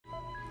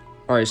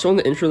Alright, so in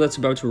the intro that's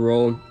about to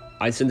roll,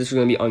 I said this was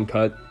going to be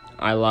uncut.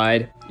 I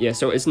lied. Yeah,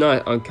 so it's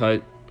not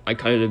uncut. I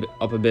cut it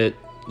up a bit,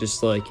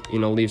 just like, you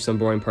know, leave some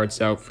boring parts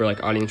out for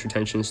like audience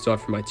retention and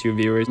stuff for my 2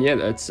 viewers. Yeah,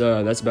 that's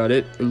about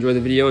it. Enjoy the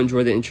video,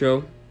 enjoy the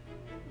intro.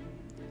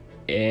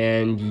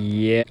 And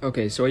yeah.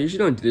 Okay, so I usually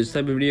don't do this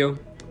type of video,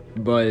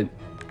 but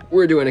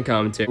we're doing a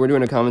commentary.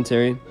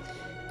 And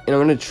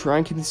I'm going to try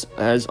and keep this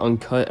as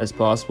uncut as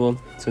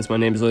possible, since my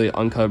name is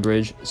literally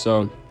UncutBridge,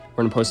 so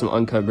we're going to post some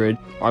UncutBridge.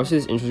 Obviously,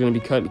 this intro is going to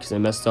be cut because I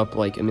messed up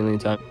like a million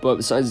times. But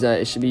besides that,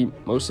 it should be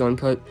mostly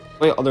uncut.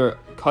 The only other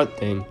cut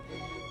thing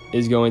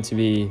is going to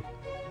be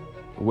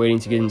waiting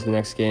to get into the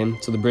next game.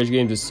 So the bridge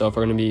games itself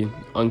are going to be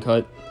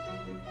uncut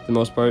for the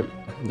most part.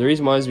 The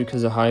reason why is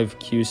because the Hive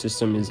queue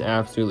system is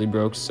absolutely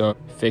broke, so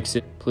fix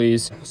it,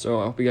 please.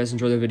 So I hope you guys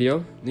enjoy the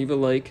video. Leave a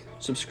like,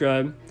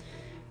 subscribe,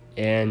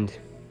 and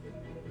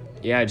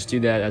yeah, just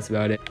do that. That's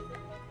about it.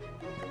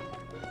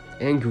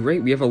 And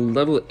great, we have a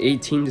level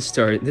 18 to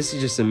start. This is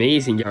just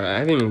amazing. I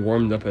haven't even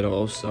warmed up at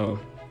all, so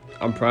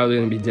I'm probably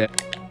gonna be dead.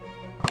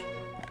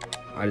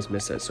 I just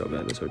missed that so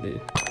bad. That's what I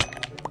did.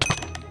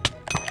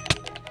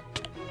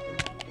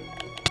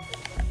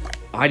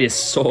 I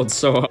just sold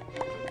so up.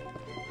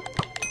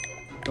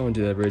 Don't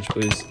do that bridge,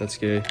 please. That's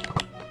scary.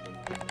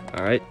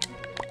 Alright.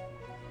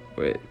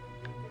 Wait.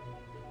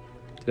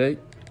 Did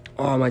I?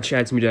 Oh, my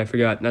chat's muted. I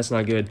forgot. That's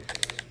not good.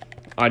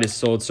 I just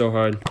sold so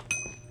hard.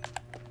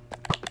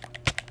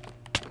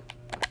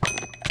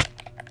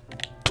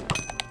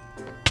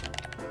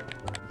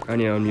 I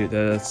need to unmute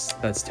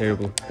that. That's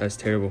terrible. That's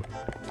terrible.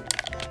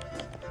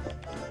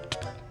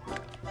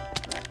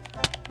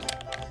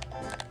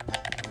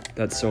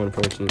 That's so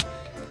unfortunate.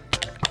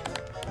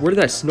 Where did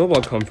that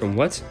snowball come from?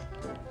 What?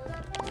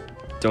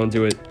 Don't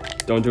do it.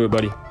 Don't do it,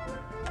 buddy.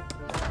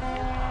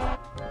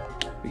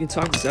 We can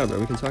talk this out, bro.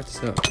 We can talk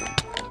this out.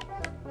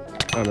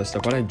 I messed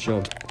up. Why'd I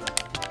jump?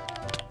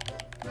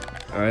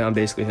 Alright, I'm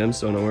basically him,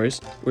 so no worries.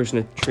 We're just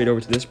gonna trade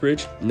over to this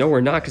bridge. No, we're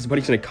not, because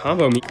buddy's gonna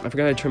combo me. I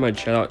forgot I turned my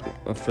chat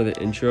out for the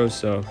intro,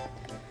 so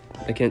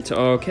I can't tell.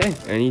 Oh, okay,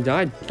 and he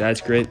died.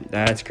 That's great.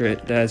 That's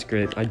great. That's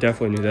great. I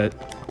definitely knew that.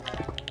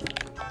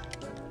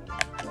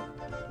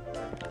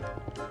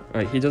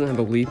 Alright, he doesn't have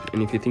a leap,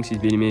 and if he thinks he's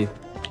beating me,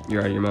 you're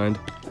out of your mind.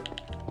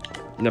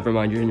 Never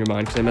mind, you're in your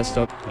mind, because I messed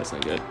up. That's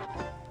not good.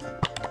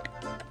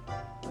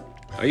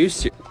 Are you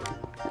serious?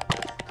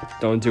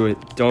 Don't do it.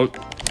 Don't.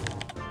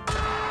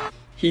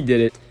 He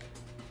did it.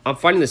 I'm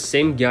fighting the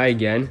same guy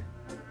again.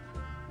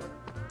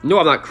 No,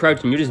 I'm not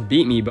crouching. You just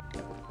beat me, but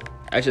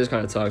actually, it's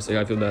kind of toxic.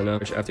 I feel bad now.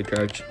 I have to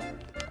crouch.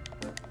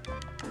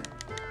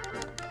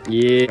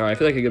 Yeah. Alright, I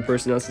feel like a good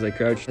person now since I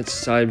crouch. That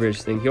side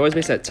bridge thing. He always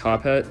makes that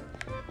top hat,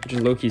 which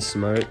is low-key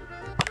smart.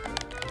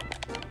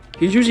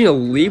 He's using a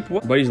leap.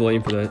 What? Buddy's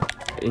lame for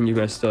that, and you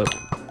messed up.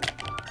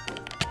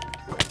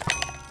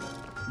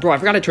 Bro, I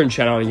forgot to turn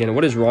chat on again.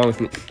 What is wrong with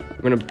me?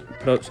 I'm gonna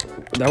put up.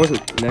 That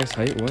wasn't max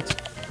height. What?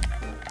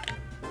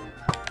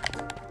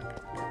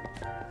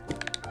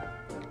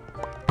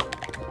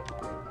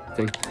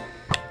 Thing.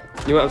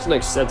 You know what? I'm just gonna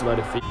accept my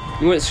defeat.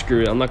 You know what?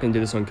 Screw it. I'm not gonna do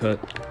this uncut.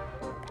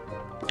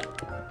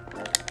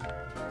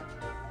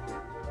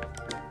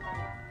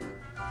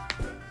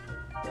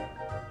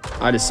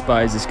 I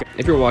despise this guy.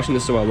 If you're watching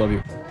this, so I love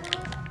you.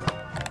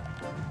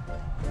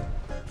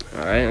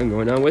 Alright, I'm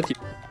going down with you.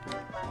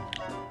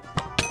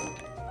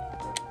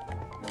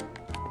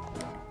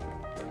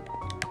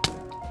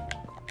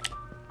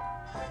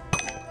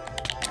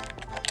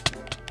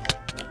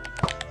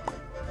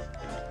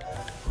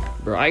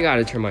 Bro, I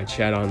gotta turn my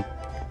chat on.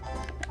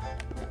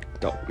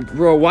 No,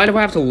 bro, why do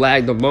I have to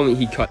lag the moment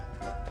he cut?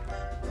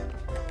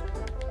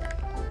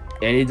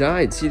 And he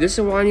died. See, this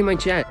is why I need my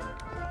chat.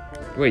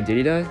 Wait, did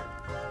he die?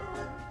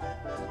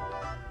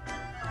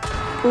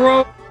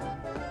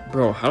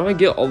 Bro, how do I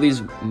get all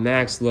these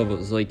max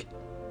levels? Like,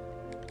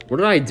 what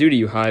did I do to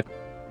you, Hive?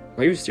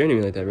 Why are you staring at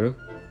me like that, bro?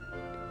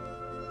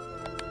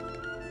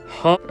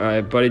 Huh?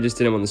 Alright, buddy just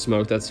didn't want the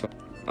smoke. That's fine.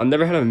 I've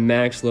never had a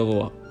max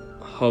level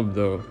hub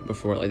though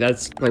before. Like,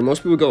 that's like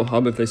most people go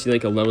hub if they see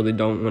like a level they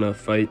don't want to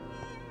fight,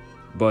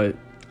 but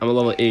I'm a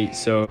level 8,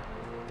 so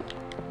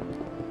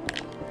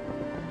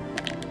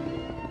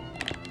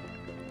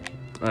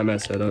I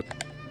messed that up.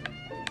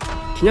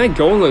 Can I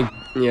go and like,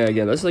 yeah,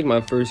 again, that's like my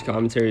first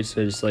commentary,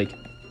 so just like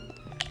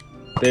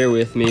bear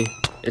with me.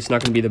 It's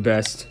not gonna be the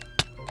best.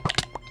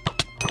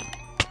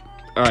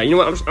 All right, you know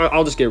what,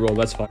 I'll just get rolled.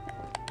 That's fine.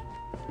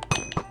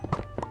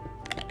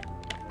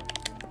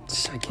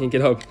 I can't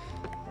get up.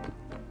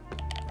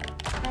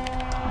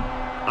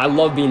 I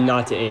love being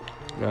not to aim.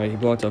 Alright, he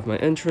blocked off my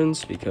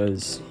entrance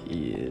because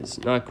he is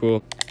not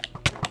cool.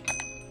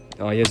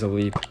 Oh, he has a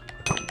leap.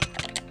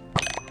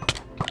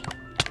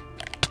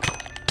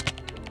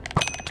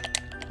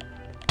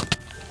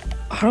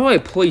 How do I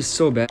play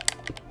so bad?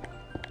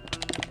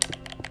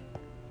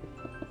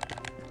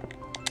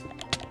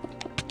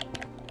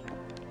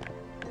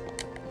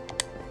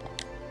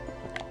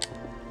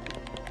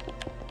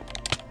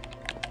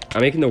 I'm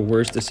making the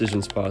worst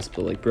decisions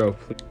possible. Like, bro,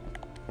 please.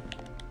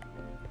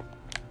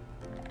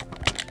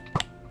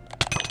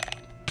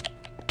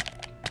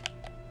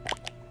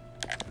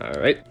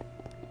 Alright.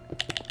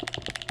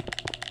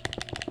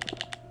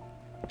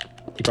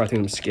 He probably thinks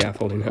I'm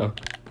scaffolding now.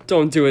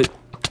 Don't do it.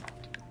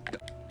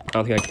 I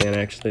don't think I can,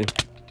 actually.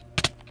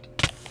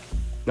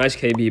 Nice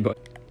KB, but...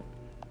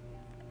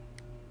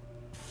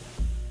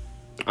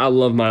 I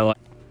love my life.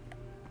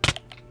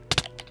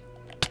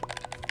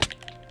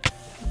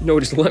 No,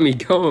 just let me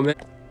go, man.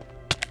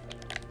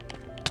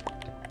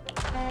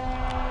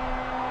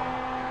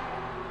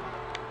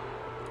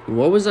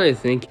 What was I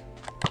thinking?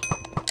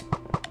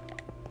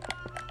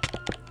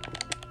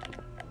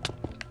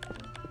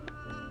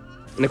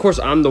 And of course,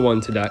 I'm the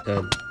one to die.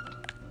 How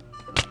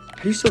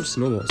do you still have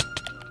snowballs?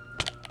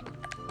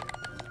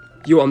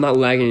 Yo, I'm not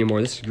lagging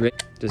anymore. This is great.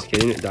 Just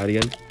kidding. It died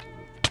again.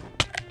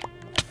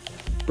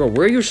 Bro,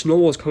 where are your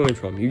snowballs coming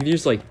from? You've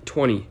used like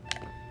 20.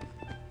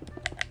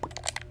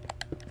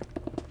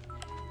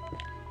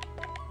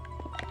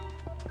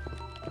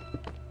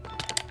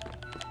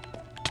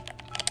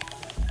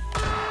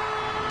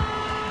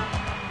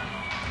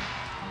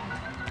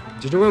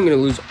 There's no way I'm gonna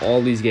lose all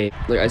these games.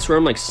 Like, I swear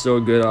I'm like so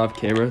good off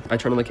camera. I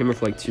turned on the camera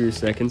for like 2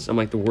 seconds. I'm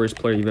like the worst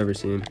player you've ever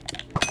seen.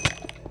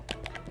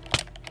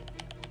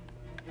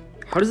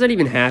 How does that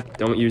even happen?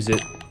 Don't use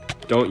it.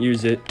 Don't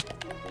use it.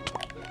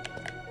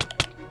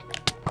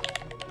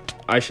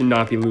 I should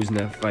not be losing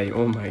that fight.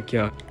 Oh my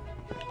god.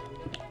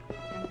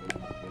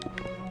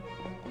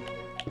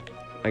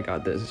 I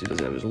got this. He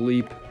doesn't have his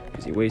leap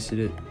because he wasted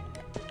it.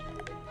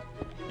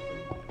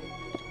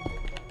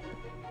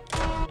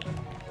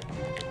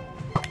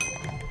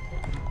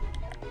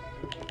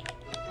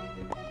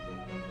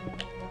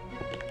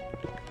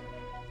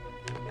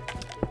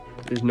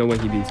 There's no way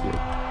he beats me.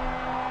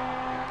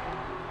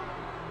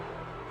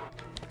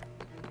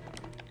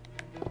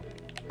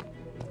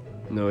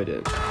 No, I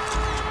didn't.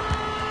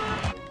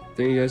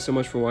 Thank you guys so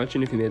much for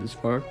watching. If you made it this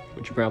far,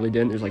 which you probably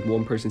didn't, there's like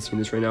one person seeing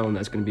this right now, and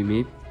that's gonna be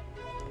me.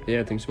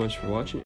 Yeah, thanks so much for watching.